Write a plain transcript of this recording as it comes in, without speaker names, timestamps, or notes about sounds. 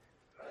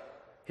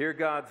Hear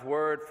God's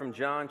word from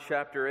John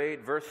chapter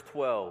 8, verse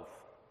 12.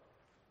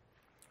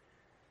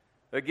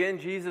 Again,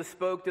 Jesus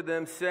spoke to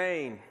them,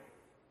 saying,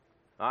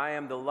 I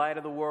am the light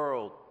of the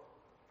world.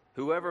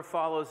 Whoever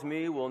follows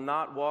me will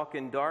not walk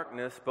in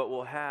darkness, but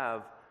will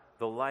have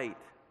the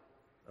light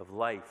of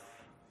life.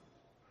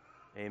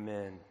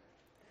 Amen.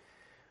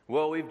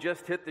 Well, we've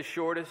just hit the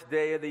shortest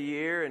day of the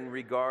year in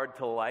regard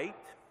to light.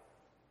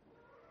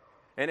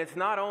 And it's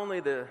not only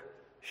the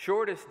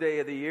shortest day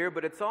of the year,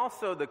 but it's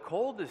also the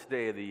coldest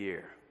day of the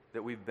year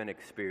that we've been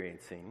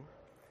experiencing.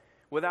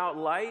 Without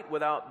light,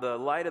 without the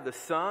light of the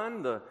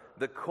sun,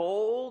 the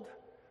cold,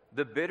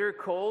 the bitter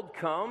cold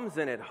comes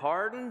and it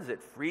hardens,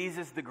 it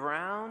freezes the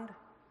ground.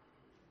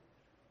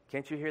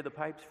 Can't you hear the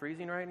pipes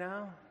freezing right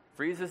now?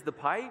 Freezes the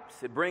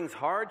pipes. It brings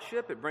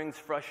hardship, it brings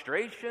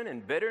frustration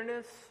and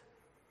bitterness.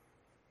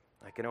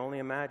 I can only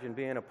imagine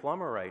being a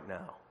plumber right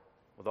now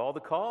with all the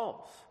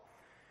calls.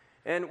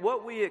 And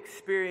what we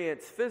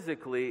experience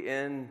physically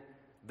in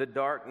the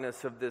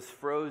darkness of this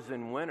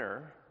frozen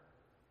winter,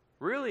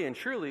 really and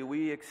truly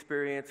we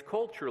experience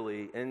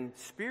culturally and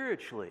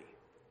spiritually.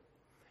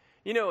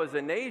 You know, as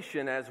a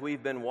nation, as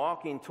we've been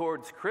walking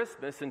towards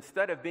Christmas,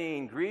 instead of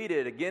being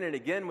greeted again and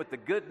again with the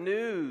good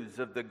news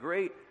of the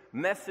great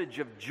message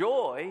of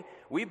joy,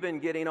 we've been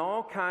getting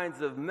all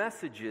kinds of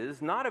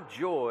messages, not of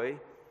joy,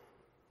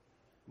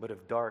 but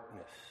of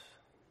darkness.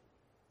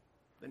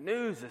 The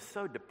news is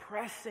so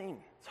depressing.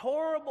 It's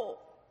horrible.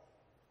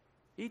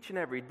 Each and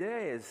every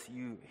day as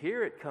you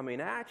hear it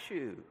coming at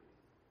you.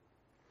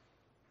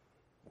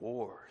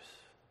 Wars.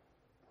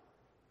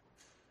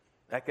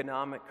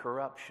 Economic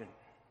corruption.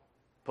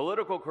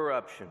 Political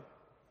corruption.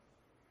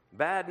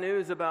 Bad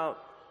news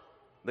about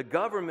the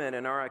government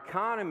and our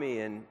economy,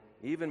 and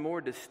even more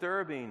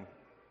disturbing,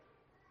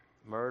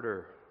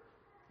 murder,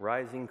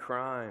 rising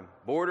crime,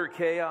 border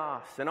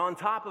chaos, and on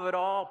top of it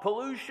all,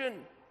 pollution.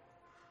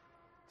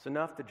 It's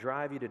enough to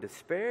drive you to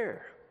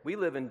despair. We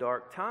live in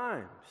dark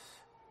times.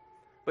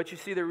 But you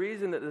see, the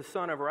reason that the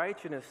Son of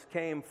Righteousness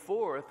came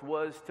forth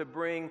was to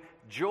bring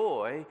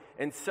joy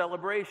and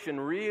celebration,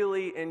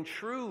 really and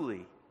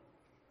truly.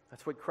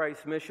 That's what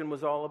Christ's mission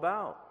was all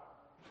about.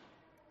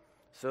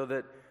 So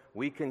that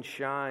we can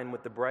shine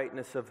with the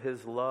brightness of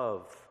His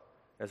love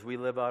as we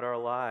live out our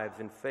lives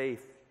in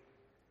faith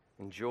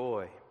and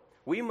joy.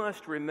 We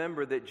must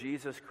remember that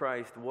Jesus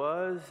Christ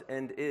was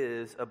and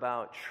is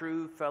about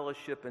true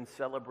fellowship and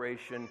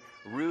celebration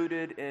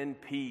rooted in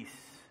peace.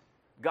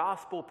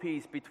 Gospel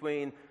peace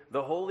between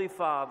the Holy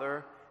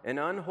Father and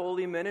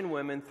unholy men and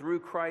women through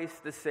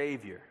Christ the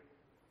Savior.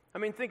 I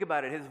mean, think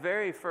about it. His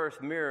very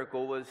first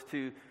miracle was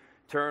to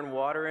turn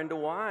water into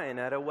wine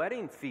at a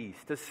wedding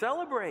feast, to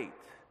celebrate.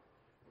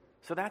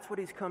 So that's what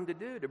He's come to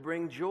do, to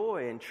bring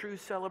joy and true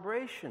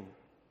celebration.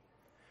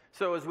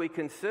 So as we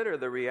consider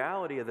the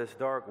reality of this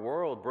dark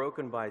world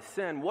broken by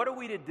sin, what are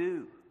we to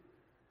do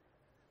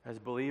as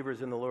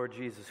believers in the Lord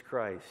Jesus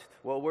Christ?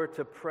 Well, we're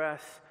to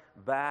press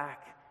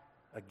back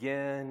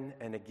again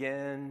and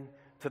again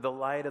to the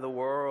light of the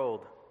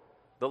world,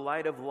 the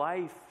light of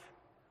life.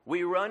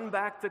 We run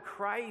back to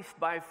Christ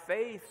by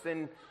faith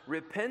and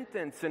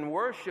repentance and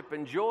worship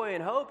and joy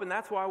and hope, and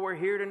that's why we're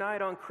here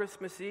tonight on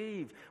Christmas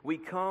Eve. We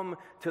come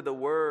to the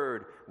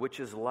Word,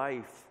 which is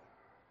life,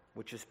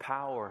 which is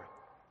power.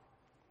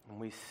 And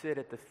we sit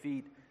at the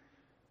feet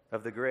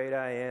of the great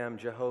I Am,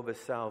 Jehovah's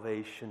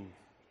salvation.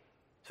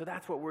 So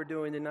that's what we're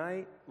doing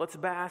tonight. Let's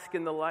bask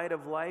in the light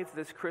of life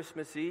this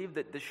Christmas Eve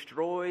that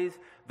destroys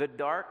the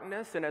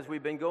darkness. And as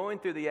we've been going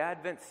through the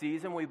Advent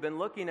season, we've been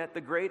looking at the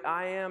great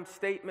I Am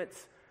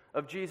statements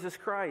of Jesus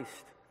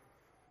Christ.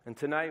 And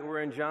tonight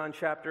we're in John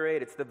chapter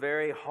 8. It's the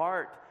very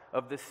heart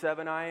of the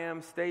 7 I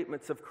Am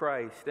statements of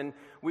Christ. And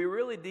we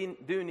really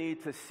do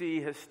need to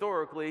see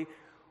historically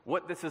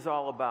what this is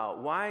all about,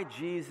 why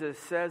Jesus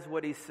says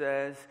what He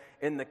says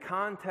in the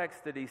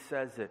context that He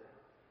says it,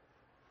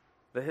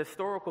 the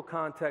historical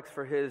context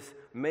for His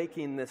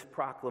making this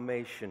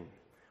proclamation.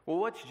 Well,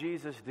 what's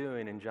Jesus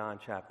doing in John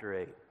chapter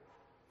 8?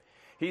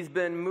 He's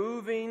been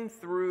moving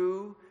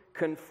through,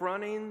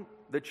 confronting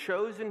the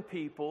chosen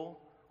people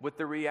with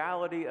the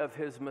reality of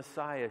His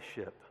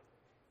messiahship.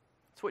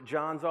 That's what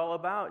John's all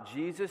about.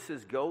 Jesus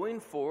is going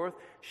forth,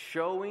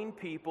 showing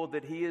people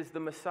that He is the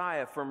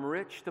Messiah, from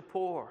rich to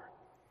poor,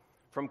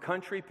 from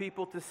country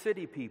people to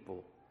city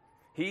people.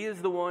 He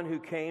is the one who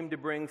came to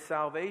bring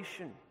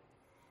salvation.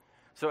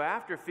 So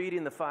after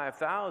feeding the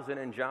 5,000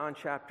 in John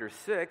chapter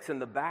 6 in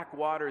the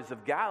backwaters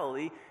of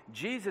Galilee,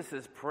 Jesus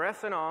is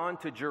pressing on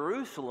to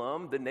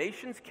Jerusalem, the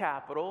nation's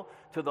capital,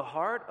 to the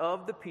heart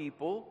of the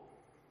people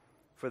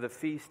for the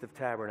Feast of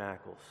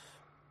Tabernacles.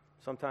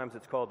 Sometimes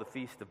it's called the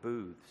Feast of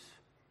Booths.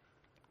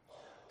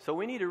 So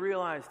we need to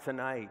realize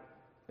tonight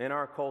in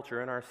our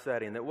culture, in our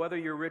setting, that whether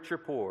you're rich or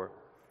poor,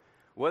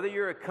 whether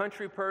you're a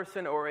country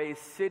person or a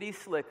city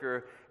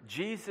slicker,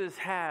 Jesus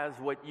has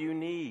what you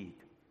need.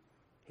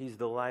 He's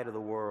the light of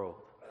the world.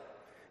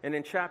 And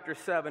in chapter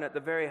 7, at the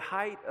very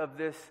height of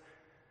this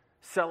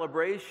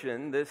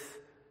celebration, this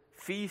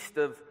feast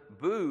of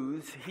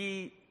booths,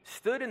 He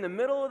stood in the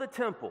middle of the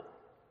temple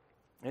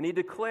and He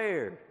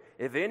declared,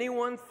 If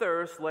anyone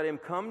thirsts, let him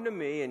come to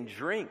me and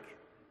drink.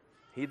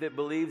 He that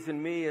believes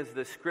in me, as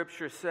the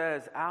Scripture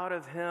says, out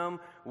of him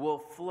will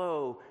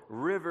flow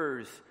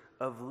rivers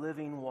of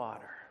living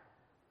water.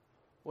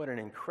 What an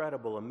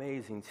incredible,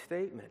 amazing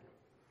statement.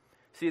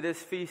 See, this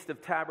Feast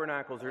of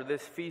Tabernacles, or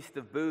this Feast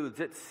of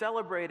Booths, it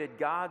celebrated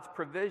God's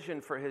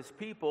provision for his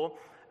people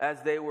as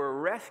they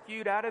were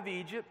rescued out of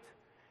Egypt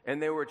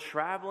and they were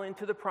traveling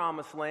to the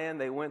Promised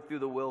Land. They went through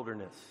the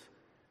wilderness.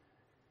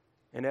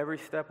 And every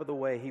step of the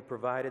way, he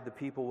provided the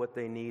people what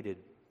they needed.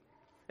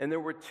 And there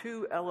were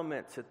two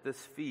elements at this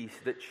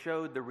feast that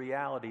showed the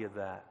reality of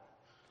that.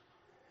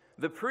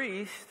 The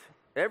priest,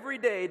 every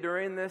day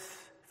during this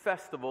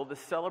festival, this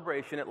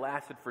celebration, it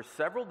lasted for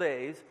several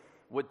days,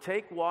 would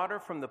take water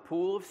from the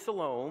pool of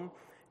Siloam,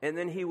 and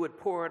then he would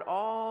pour it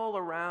all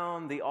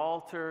around the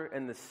altar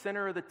in the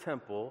center of the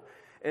temple.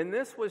 And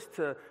this was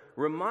to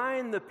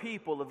remind the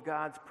people of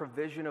God's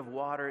provision of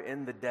water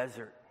in the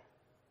desert.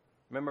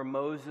 Remember,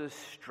 Moses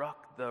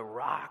struck the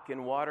rock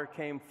and water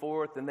came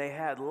forth, and they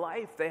had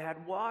life, they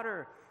had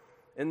water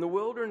in the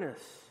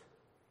wilderness.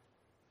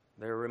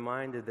 They're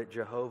reminded that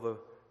Jehovah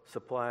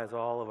supplies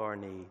all of our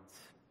needs.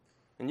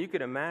 And you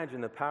can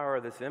imagine the power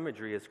of this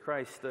imagery as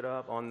Christ stood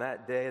up on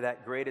that day,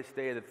 that greatest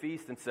day of the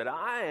feast, and said,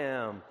 I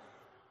am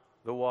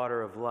the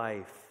water of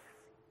life.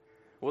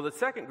 Well, the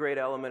second great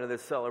element of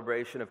this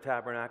celebration of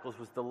tabernacles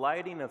was the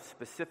lighting of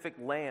specific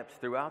lamps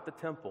throughout the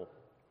temple.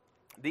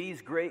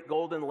 These great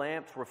golden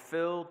lamps were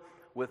filled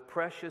with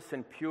precious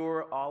and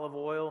pure olive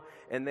oil,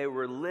 and they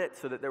were lit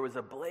so that there was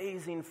a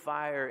blazing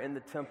fire in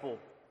the temple.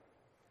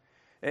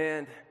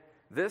 And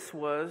this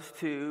was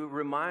to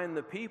remind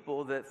the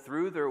people that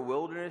through their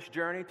wilderness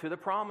journey to the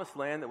Promised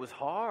Land that was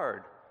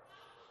hard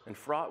and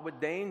fraught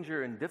with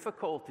danger and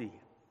difficulty,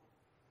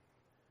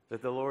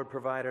 that the Lord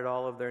provided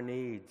all of their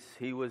needs.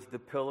 He was the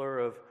pillar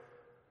of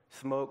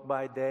smoke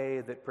by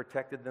day that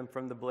protected them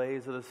from the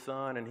blaze of the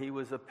sun, and he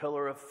was a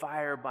pillar of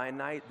fire by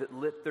night that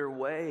lit their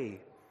way.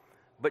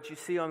 But you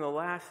see, on the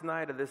last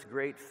night of this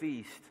great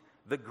feast,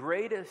 the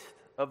greatest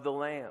of the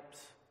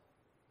lamps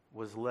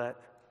was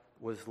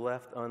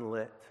left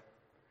unlit.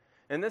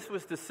 And this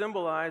was to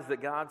symbolize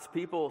that God's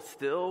people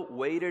still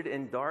waited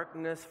in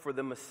darkness for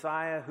the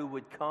Messiah who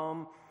would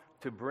come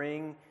to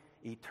bring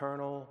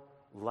eternal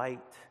light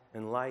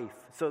and life.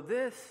 So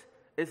this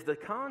is the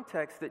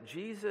context that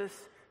Jesus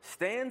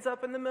stands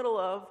up in the middle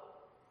of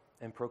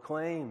and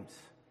proclaims,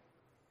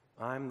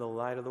 I'm the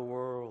light of the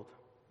world.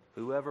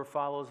 Whoever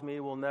follows me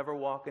will never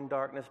walk in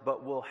darkness,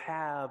 but will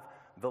have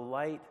the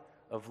light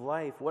of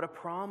life. What a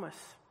promise.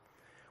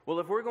 Well,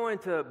 if we're going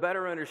to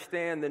better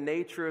understand the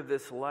nature of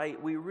this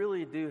light, we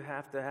really do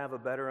have to have a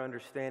better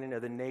understanding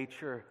of the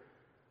nature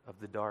of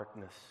the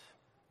darkness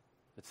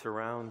that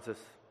surrounds us,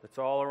 that's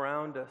all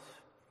around us.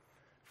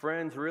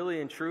 Friends, really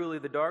and truly,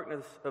 the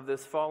darkness of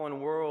this fallen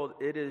world,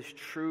 it is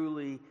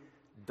truly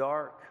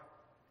dark.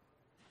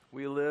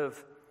 We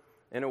live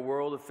in a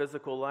world of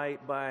physical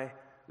light by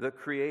the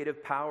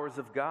creative powers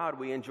of God.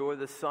 We enjoy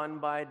the sun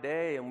by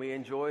day, and we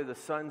enjoy the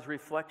sun's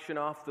reflection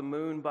off the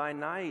moon by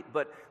night.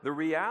 But the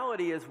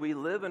reality is we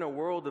live in a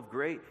world of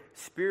great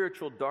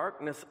spiritual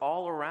darkness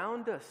all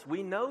around us.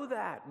 We know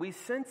that. We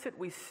sense it.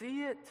 We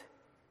see it.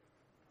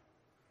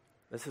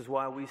 This is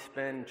why we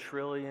spend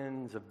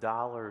trillions of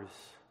dollars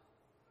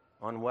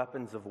on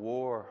weapons of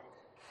war.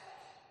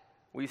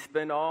 We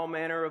spend all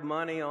manner of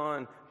money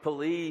on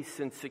police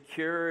and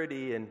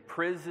security and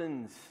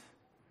prisons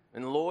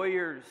and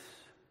lawyers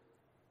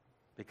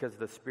because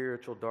the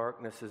spiritual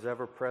darkness is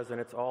ever present.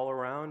 It's all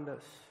around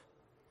us.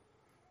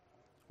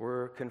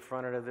 We're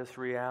confronted with this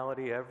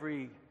reality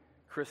every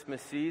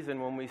Christmas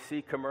season when we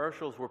see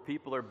commercials where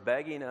people are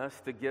begging us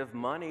to give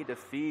money to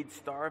feed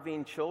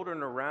starving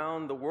children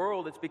around the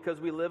world. It's because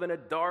we live in a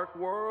dark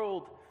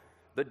world.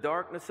 The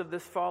darkness of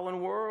this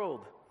fallen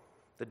world,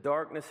 the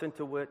darkness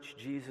into which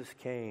Jesus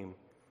came,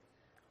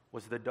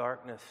 was the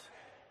darkness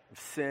of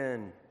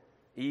sin,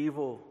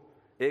 evil,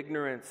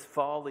 ignorance,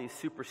 folly,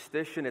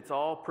 superstition. It's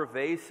all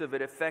pervasive.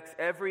 It affects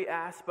every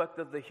aspect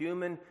of the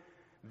human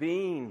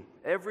being,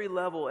 every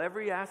level,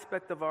 every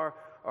aspect of our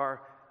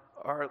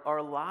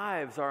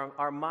lives,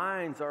 our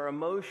minds, our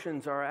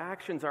emotions, our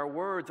actions, our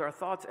words, our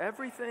thoughts,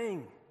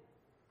 everything.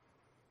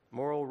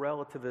 Moral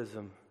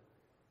relativism,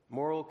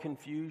 moral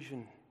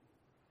confusion.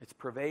 It's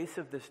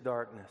pervasive, this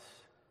darkness,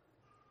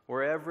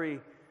 where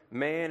every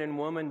man and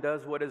woman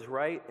does what is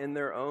right in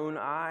their own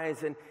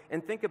eyes.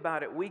 And think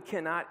about it, we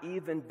cannot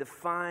even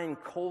define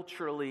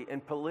culturally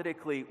and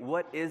politically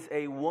what is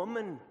a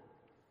woman.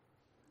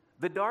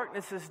 The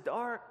darkness is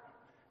dark.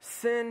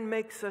 Sin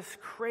makes us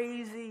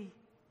crazy.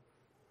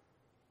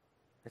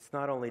 It's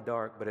not only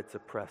dark, but it's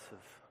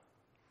oppressive.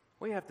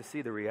 We have to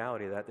see the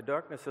reality of that. The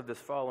darkness of this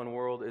fallen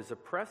world is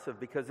oppressive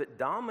because it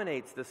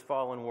dominates this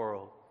fallen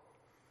world.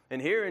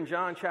 And here in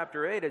John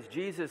chapter 8, as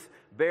Jesus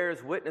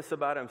bears witness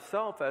about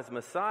himself as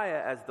Messiah,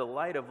 as the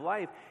light of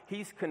life,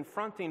 he's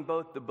confronting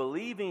both the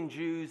believing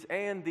Jews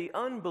and the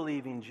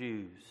unbelieving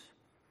Jews.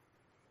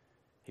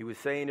 He was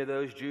saying to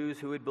those Jews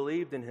who had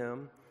believed in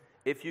him,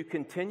 if you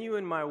continue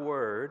in my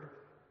word,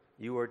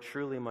 you are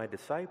truly my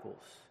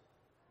disciples,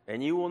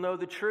 and you will know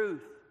the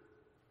truth,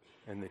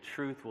 and the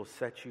truth will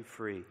set you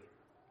free.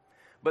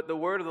 But the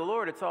word of the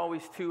Lord, it's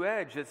always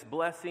two-edged. It's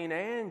blessing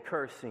and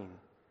cursing.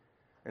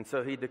 And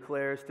so he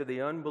declares to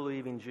the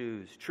unbelieving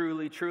Jews,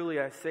 truly, truly,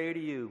 I say to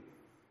you,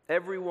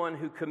 everyone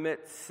who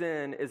commits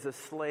sin is a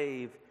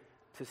slave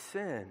to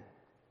sin.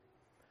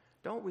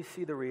 Don't we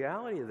see the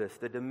reality of this?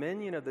 The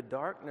dominion of the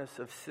darkness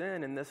of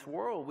sin in this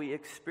world. We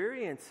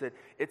experience it.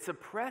 It's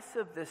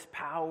oppressive, this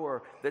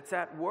power that's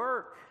at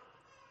work.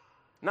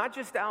 Not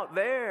just out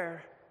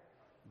there,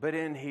 but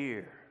in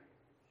here.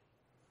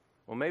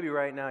 Well, maybe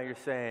right now you're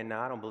saying, no,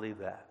 I don't believe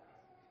that.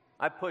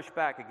 I push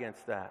back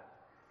against that.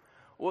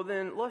 Well,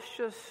 then let's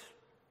just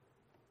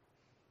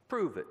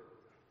prove it.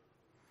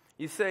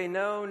 You say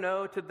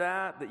no to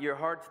that your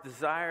heart's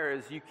desire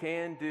is you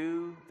can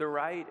do the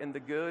right and the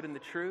good and the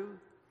true.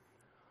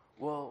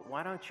 Well,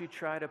 why don't you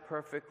try to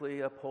perfectly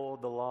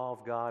uphold the law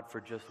of God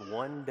for just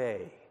one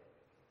day?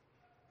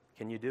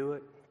 Can you do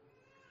it?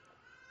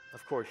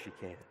 Of course you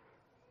can.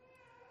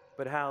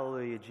 But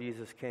hallelujah,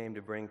 Jesus came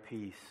to bring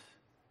peace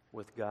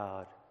with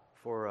God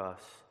for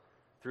us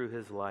through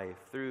his life,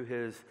 through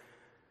his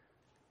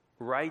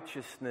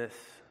righteousness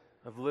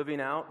of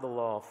living out the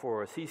law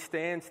for us. He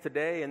stands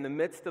today in the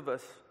midst of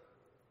us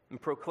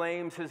and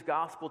proclaims his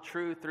gospel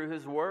truth through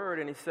his word.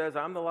 And he says,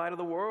 I'm the light of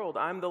the world.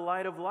 I'm the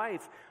light of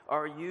life.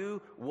 Are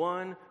you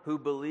one who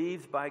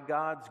believes by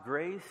God's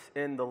grace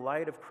in the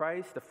light of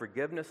Christ, the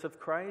forgiveness of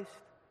Christ?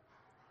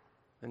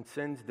 And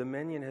sin's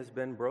dominion has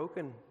been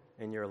broken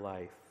in your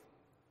life.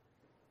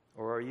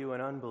 Or are you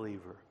an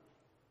unbeliever?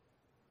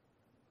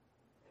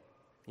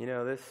 You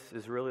know, this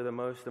is really the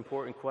most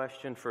important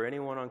question for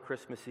anyone on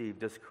Christmas Eve.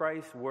 Does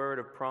Christ's word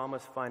of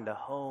promise find a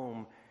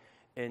home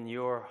in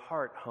your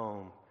heart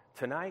home?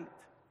 Tonight,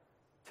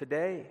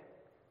 today,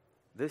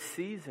 this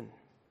season.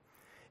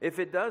 If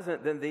it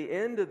doesn't, then the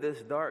end of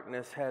this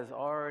darkness has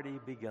already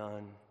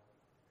begun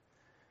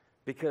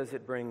because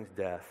it brings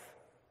death.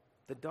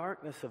 The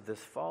darkness of this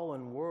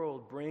fallen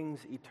world brings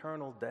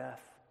eternal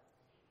death.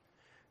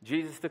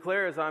 Jesus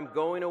declares, I'm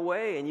going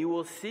away and you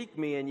will seek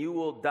me and you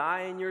will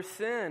die in your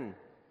sin.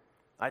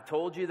 I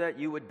told you that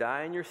you would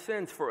die in your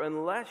sins, for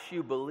unless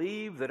you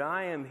believe that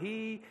I am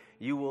he,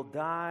 you will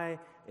die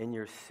in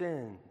your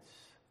sins.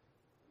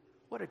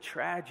 What a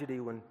tragedy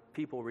when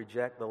people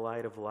reject the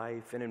light of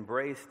life and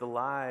embrace the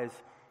lies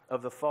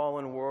of the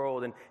fallen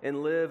world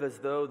and live as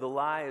though the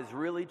lie is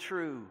really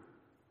true.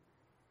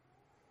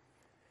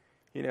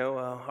 You know,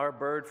 our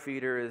bird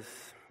feeder is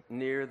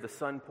near the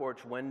sun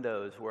porch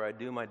windows where I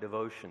do my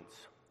devotions.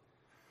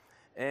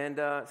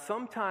 And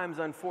sometimes,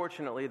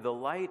 unfortunately, the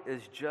light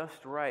is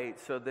just right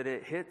so that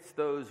it hits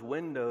those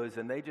windows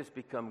and they just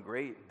become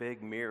great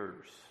big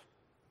mirrors.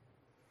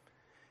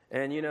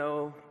 And, you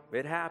know,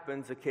 it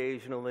happens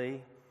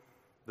occasionally.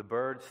 The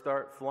birds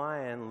start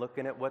flying,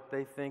 looking at what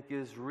they think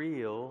is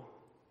real,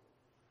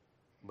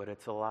 but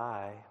it's a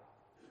lie.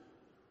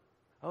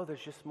 Oh,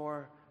 there's just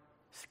more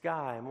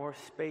sky, more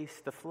space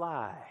to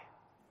fly.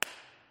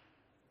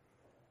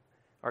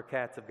 Our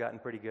cats have gotten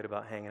pretty good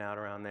about hanging out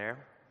around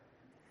there.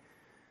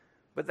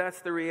 But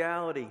that's the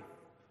reality.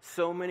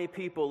 So many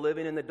people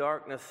living in the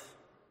darkness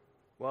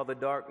while the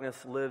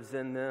darkness lives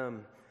in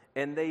them.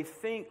 And they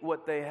think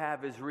what they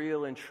have is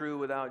real and true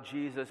without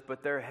Jesus,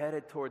 but they're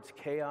headed towards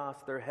chaos.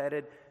 They're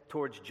headed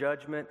towards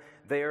judgment.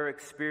 They are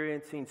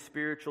experiencing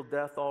spiritual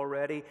death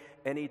already,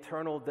 and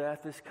eternal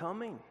death is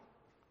coming.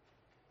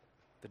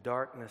 The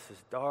darkness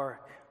is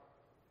dark.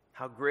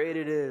 How great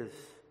it is.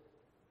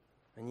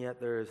 And yet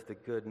there is the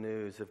good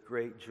news of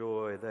great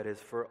joy that is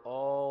for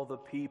all the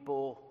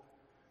people.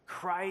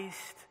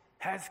 Christ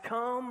has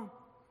come,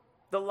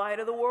 the light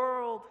of the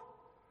world,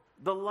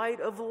 the light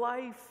of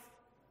life.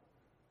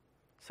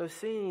 So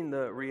seeing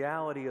the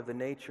reality of the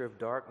nature of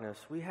darkness,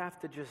 we have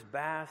to just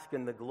bask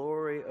in the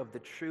glory of the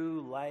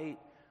true light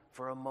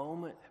for a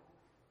moment.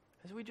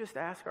 As we just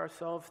ask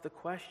ourselves the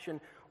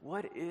question,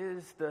 what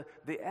is the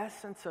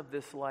essence of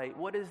this light?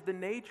 What is the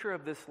nature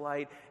of this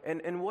light?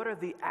 And what are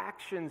the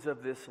actions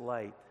of this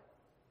light?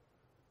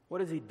 What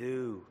does he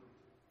do?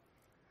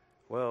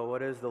 Well,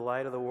 what is the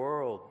light of the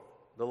world?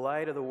 The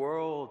light of the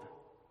world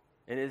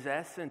in his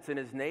essence, in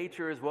his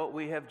nature, is what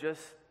we have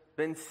just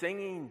been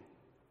singing.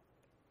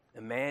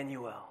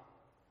 Emmanuel,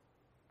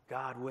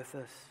 God with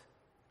us.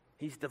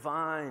 He's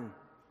divine.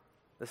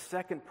 The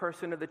second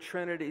person of the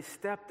Trinity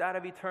stepped out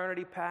of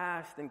eternity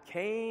past and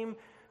came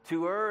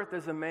to earth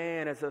as a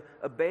man, as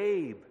a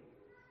babe.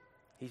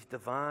 He's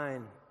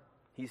divine.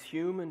 He's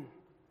human.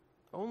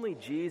 Only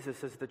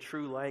Jesus as the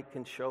true light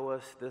can show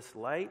us this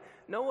light.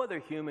 No other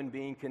human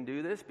being can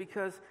do this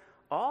because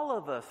all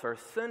of us are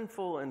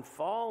sinful and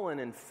fallen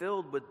and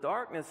filled with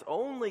darkness.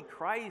 Only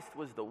Christ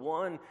was the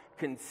one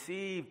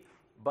conceived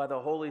by the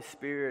Holy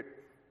Spirit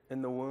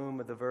in the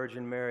womb of the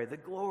Virgin Mary. The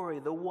glory,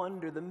 the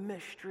wonder, the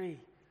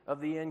mystery of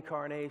the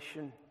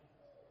incarnation.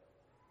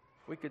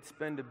 We could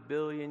spend 1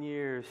 billion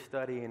years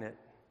studying it.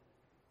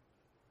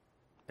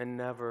 and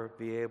never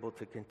be able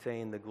to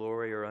contain the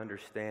glory or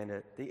understand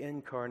it. The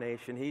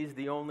incarnation. He's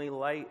the only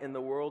light in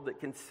the world that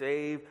can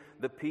save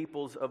the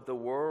peoples of the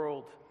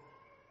world.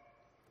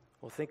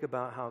 Well, think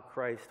about how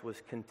Christ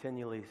was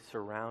continually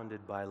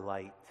surrounded by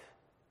light.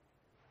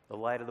 The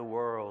light of the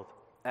world.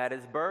 At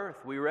his birth,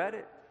 we read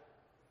it.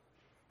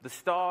 The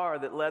star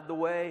that led the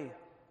way.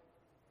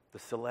 The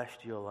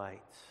celestial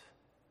lights.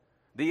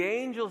 The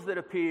angels that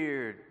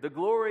appeared. The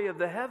glory of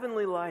the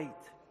heavenly light.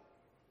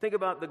 Think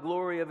about the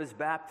glory of his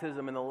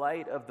baptism and the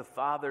light of the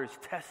Father's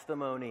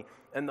testimony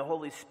and the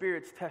Holy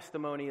Spirit's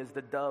testimony as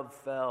the dove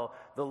fell.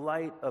 The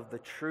light of the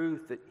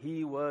truth that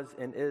he was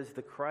and is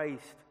the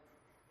Christ.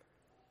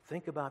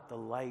 Think about the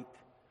light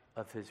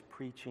of his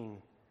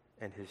preaching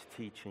and his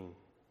teaching.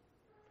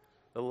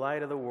 The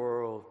light of the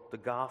world, the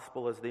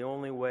gospel is the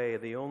only way,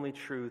 the only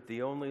truth,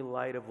 the only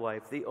light of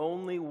life, the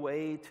only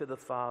way to the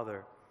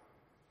Father.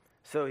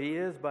 So he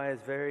is, by his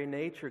very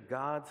nature,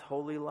 God's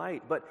holy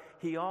light. But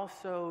he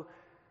also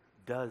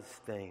does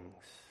things.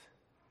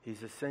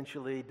 He's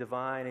essentially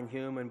divine and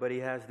human, but he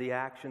has the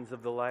actions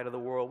of the light of the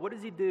world. What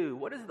does he do?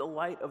 What does the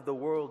light of the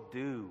world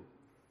do?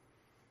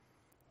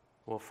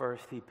 Well,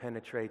 first, he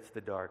penetrates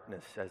the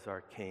darkness as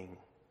our King,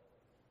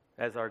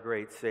 as our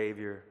great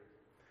Savior.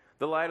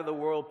 The light of the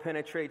world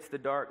penetrates the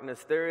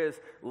darkness. There is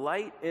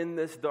light in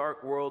this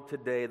dark world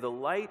today, the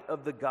light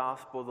of the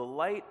gospel, the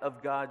light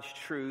of God's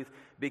truth,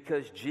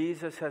 because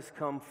Jesus has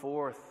come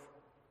forth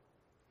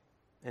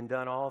and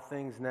done all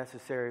things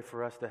necessary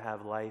for us to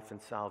have life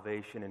and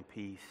salvation and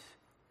peace.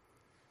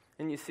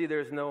 And you see,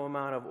 there's no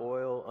amount of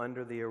oil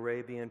under the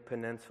Arabian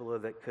Peninsula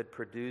that could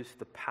produce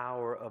the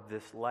power of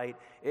this light.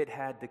 It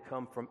had to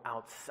come from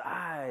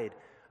outside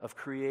of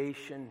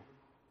creation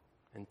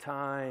and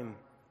time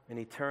and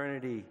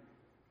eternity.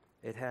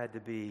 It had to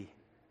be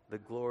the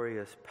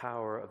glorious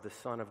power of the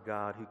Son of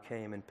God who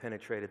came and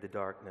penetrated the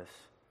darkness.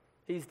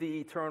 He's the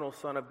eternal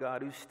Son of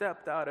God who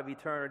stepped out of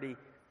eternity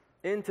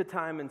into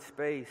time and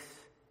space.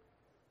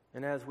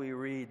 And as we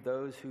read,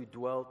 those who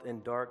dwelt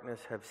in darkness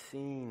have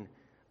seen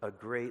a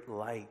great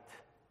light.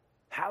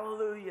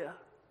 Hallelujah!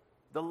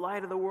 The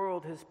light of the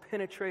world has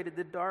penetrated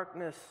the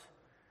darkness.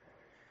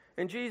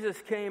 And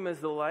Jesus came as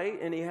the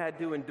light, and he had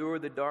to endure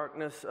the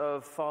darkness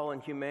of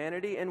fallen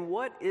humanity. And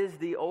what is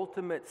the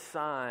ultimate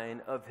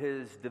sign of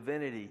his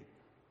divinity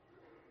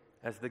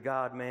as the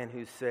God-man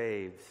who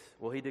saves?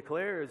 Well, he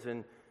declares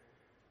in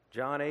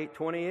John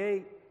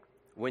 8:28,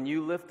 "When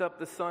you lift up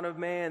the Son of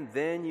Man,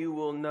 then you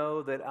will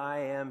know that I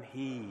am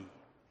he."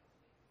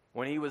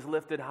 When he was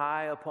lifted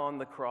high upon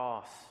the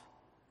cross,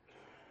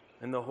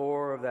 and the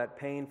horror of that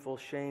painful,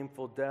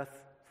 shameful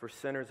death for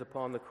sinners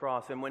upon the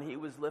cross, and when he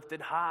was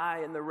lifted high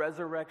in the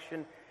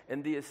resurrection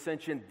and the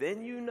ascension,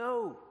 then you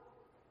know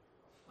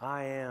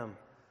I am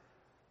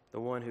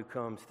the one who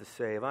comes to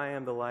save. I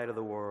am the light of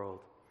the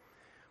world.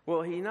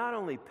 Well, he not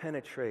only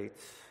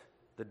penetrates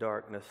the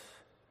darkness,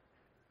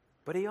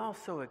 but he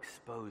also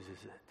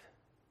exposes it.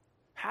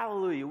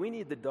 Hallelujah. We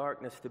need the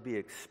darkness to be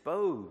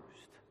exposed.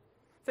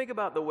 Think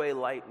about the way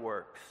light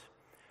works.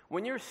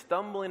 When you're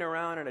stumbling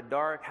around in a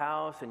dark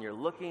house and you're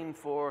looking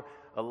for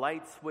a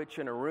light switch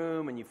in a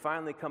room and you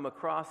finally come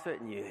across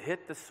it and you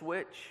hit the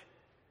switch,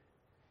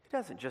 it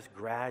doesn't just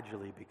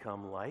gradually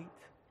become light.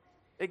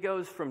 It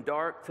goes from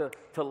dark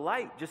to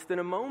light just in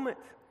a moment.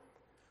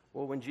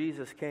 Well, when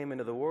Jesus came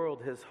into the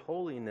world, his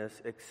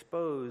holiness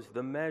exposed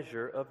the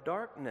measure of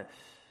darkness.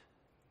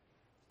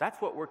 That's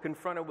what we're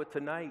confronted with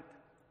tonight,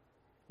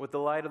 with the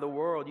light of the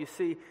world. You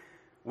see,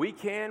 we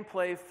can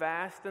play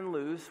fast and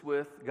loose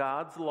with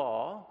God's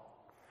law.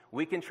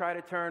 We can try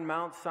to turn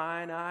Mount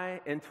Sinai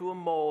into a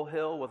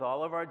molehill with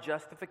all of our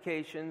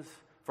justifications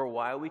for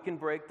why we can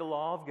break the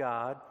law of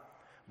God.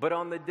 But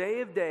on the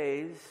day of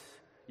days,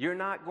 you're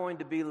not going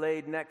to be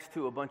laid next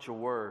to a bunch of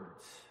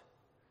words.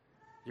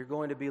 You're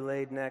going to be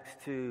laid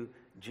next to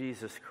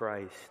Jesus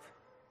Christ.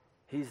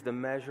 He's the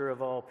measure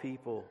of all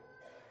people.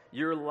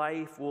 Your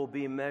life will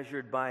be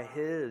measured by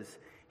his.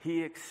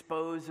 He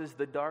exposes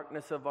the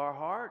darkness of our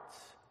hearts,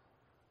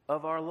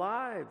 of our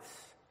lives,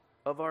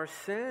 of our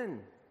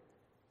sin.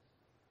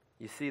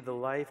 You see, the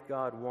life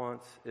God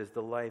wants is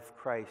the life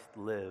Christ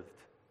lived.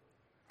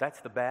 That's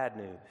the bad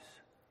news.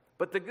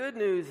 But the good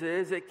news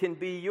is it can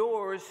be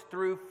yours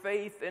through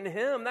faith in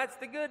him. That's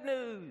the good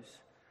news.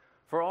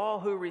 For all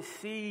who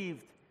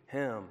received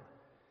him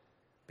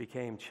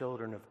became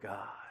children of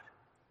God,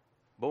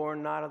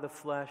 born not of the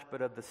flesh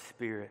but of the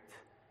Spirit.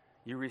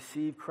 You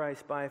receive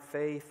Christ by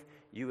faith.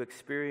 You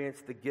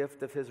experience the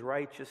gift of his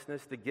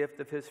righteousness, the gift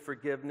of his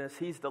forgiveness.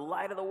 He's the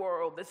light of the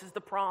world. This is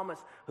the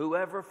promise.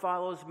 Whoever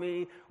follows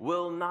me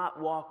will not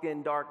walk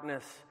in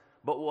darkness,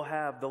 but will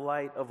have the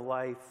light of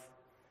life.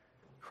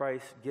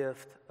 Christ's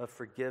gift of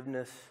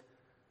forgiveness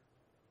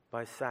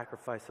by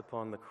sacrifice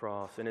upon the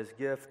cross. And his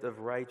gift of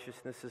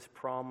righteousness is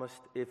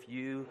promised if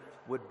you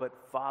would but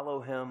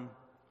follow him.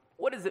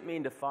 What does it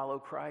mean to follow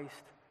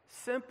Christ?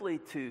 Simply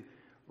to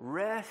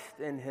rest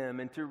in him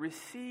and to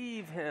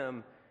receive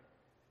him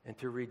and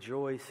to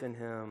rejoice in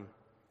him.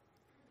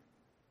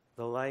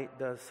 The light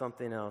does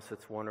something else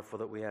that's wonderful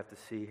that we have to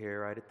see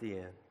here right at the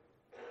end.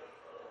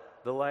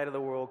 the light of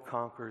the world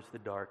conquers the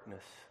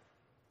darkness.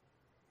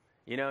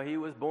 You know, he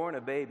was born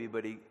a baby,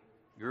 but he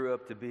grew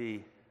up to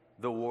be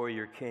the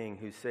warrior king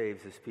who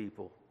saves his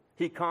people.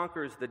 He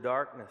conquers the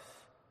darkness.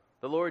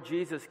 The Lord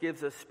Jesus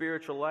gives us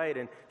spiritual light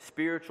and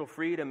spiritual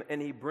freedom,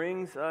 and he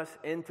brings us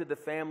into the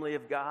family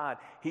of God.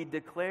 He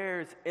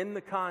declares in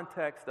the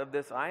context of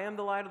this, I am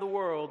the light of the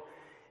world.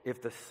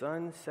 If the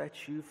Son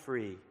sets you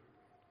free,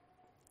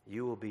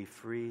 you will be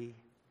free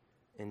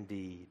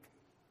indeed.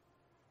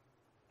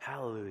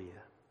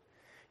 Hallelujah.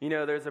 You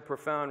know, there's a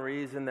profound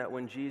reason that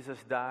when Jesus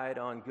died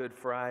on Good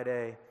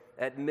Friday,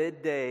 at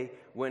midday,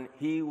 when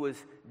he was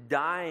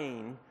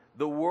dying,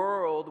 the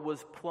world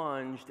was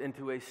plunged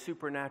into a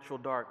supernatural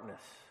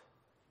darkness.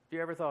 Have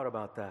you ever thought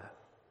about that?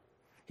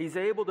 He's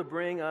able to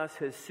bring us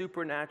his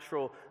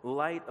supernatural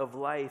light of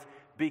life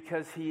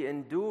because he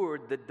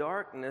endured the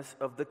darkness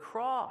of the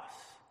cross,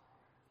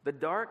 the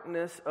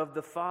darkness of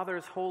the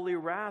Father's holy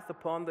wrath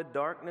upon the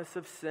darkness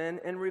of sin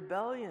and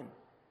rebellion.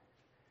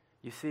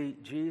 You see,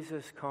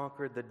 Jesus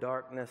conquered the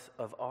darkness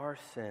of our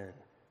sin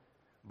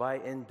by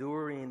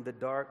enduring the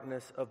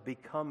darkness of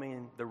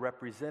becoming the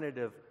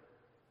representative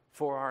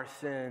for our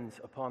sins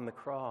upon the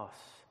cross.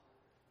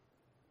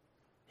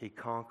 He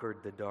conquered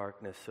the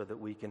darkness so that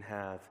we can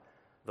have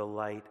the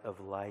light of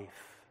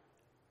life.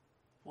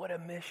 What a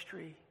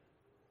mystery.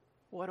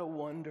 What a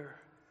wonder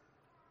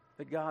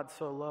that God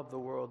so loved the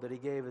world that he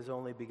gave his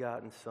only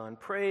begotten Son.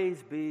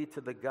 Praise be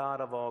to the God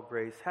of all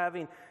grace.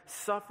 Having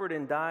suffered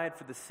and died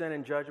for the sin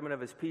and judgment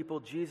of his people,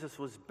 Jesus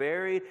was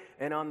buried,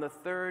 and on the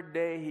third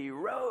day he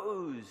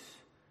rose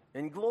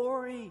in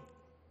glory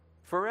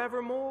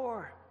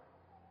forevermore.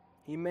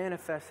 He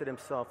manifested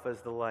himself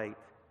as the light.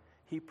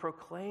 He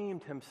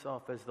proclaimed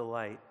himself as the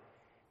light.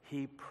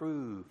 He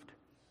proved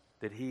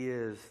that he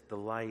is the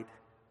light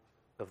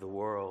of the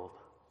world.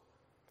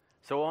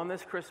 So on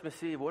this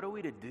Christmas Eve, what are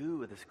we to do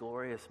with this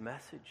glorious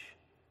message?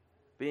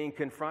 Being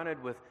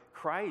confronted with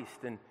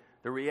Christ and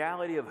the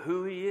reality of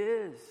who he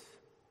is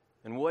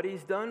and what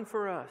he's done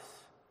for us.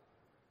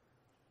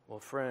 Well,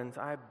 friends,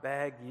 I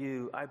beg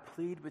you, I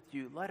plead with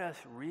you, let us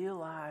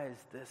realize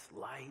this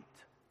light.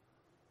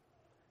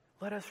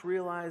 Let us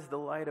realize the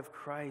light of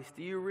Christ.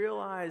 Do you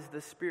realize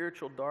the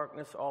spiritual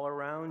darkness all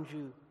around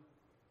you?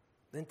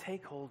 Then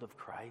take hold of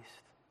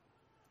Christ.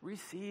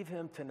 Receive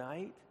him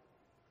tonight.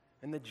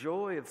 And the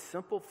joy of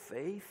simple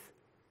faith,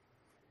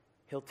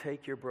 he'll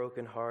take your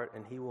broken heart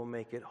and he will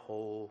make it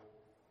whole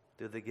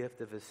through the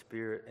gift of his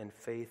Spirit and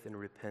faith and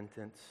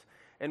repentance.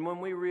 And when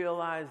we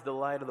realize the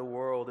light of the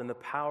world and the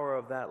power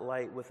of that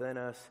light within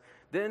us,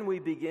 then we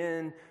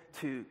begin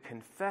to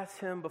confess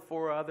him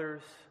before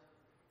others,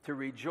 to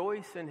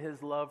rejoice in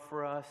his love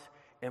for us,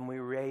 and we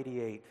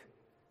radiate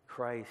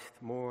Christ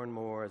more and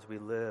more as we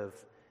live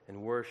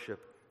and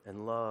worship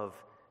and love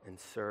and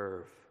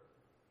serve.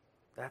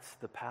 That's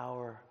the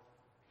power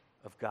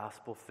of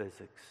gospel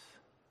physics.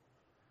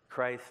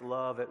 Christ's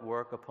love at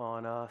work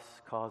upon us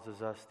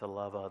causes us to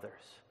love others.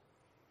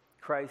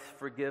 Christ's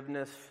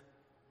forgiveness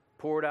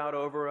poured out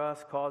over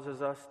us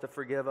causes us to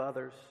forgive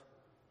others.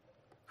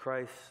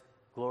 Christ's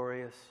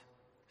glorious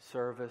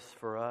service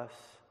for us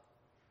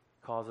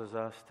causes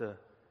us to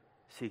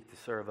seek to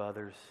serve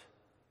others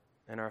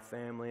in our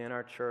family, in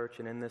our church,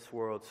 and in this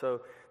world.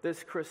 So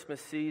this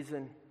Christmas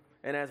season,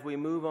 and as we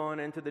move on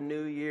into the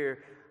new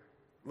year,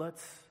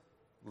 let's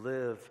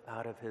live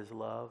out of his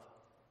love.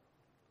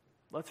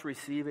 Let's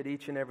receive it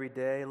each and every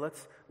day.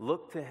 Let's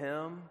look to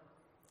him.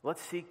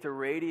 Let's seek to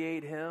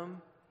radiate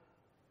him.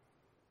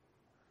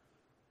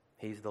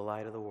 He's the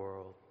light of the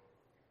world.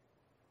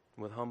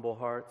 With humble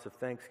hearts of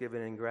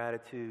thanksgiving and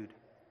gratitude,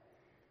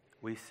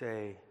 we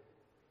say,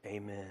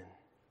 Amen.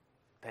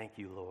 Thank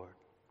you, Lord.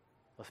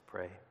 Let's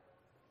pray.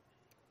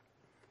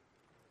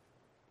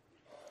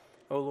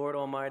 Oh Lord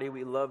Almighty,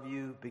 we love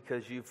you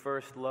because you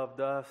first loved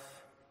us.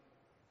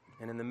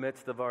 And in the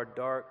midst of our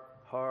dark,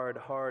 hard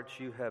hearts,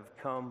 you have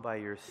come by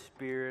your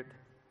Spirit,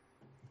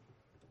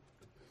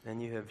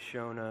 and you have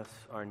shown us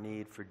our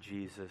need for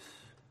Jesus.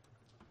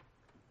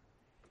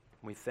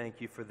 We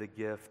thank you for the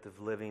gift of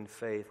living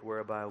faith,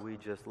 whereby we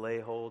just lay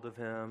hold of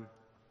him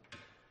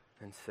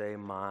and say,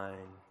 mine,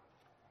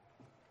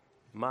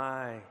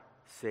 my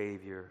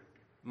Savior,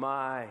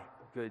 my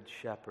good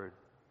shepherd,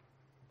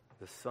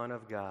 the Son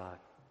of God,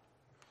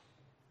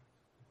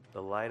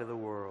 the light of the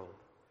world.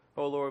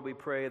 Oh Lord, we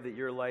pray that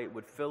your light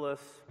would fill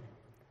us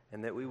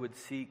and that we would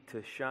seek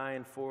to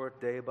shine forth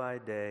day by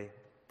day,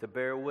 to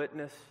bear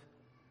witness,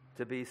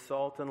 to be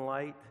salt and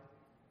light,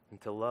 and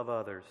to love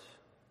others.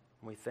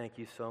 And we thank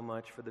you so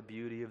much for the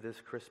beauty of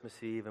this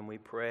Christmas Eve, and we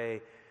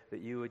pray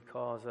that you would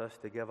cause us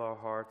to give our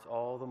hearts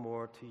all the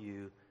more to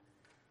you.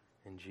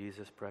 In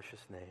Jesus'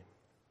 precious name,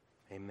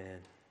 amen.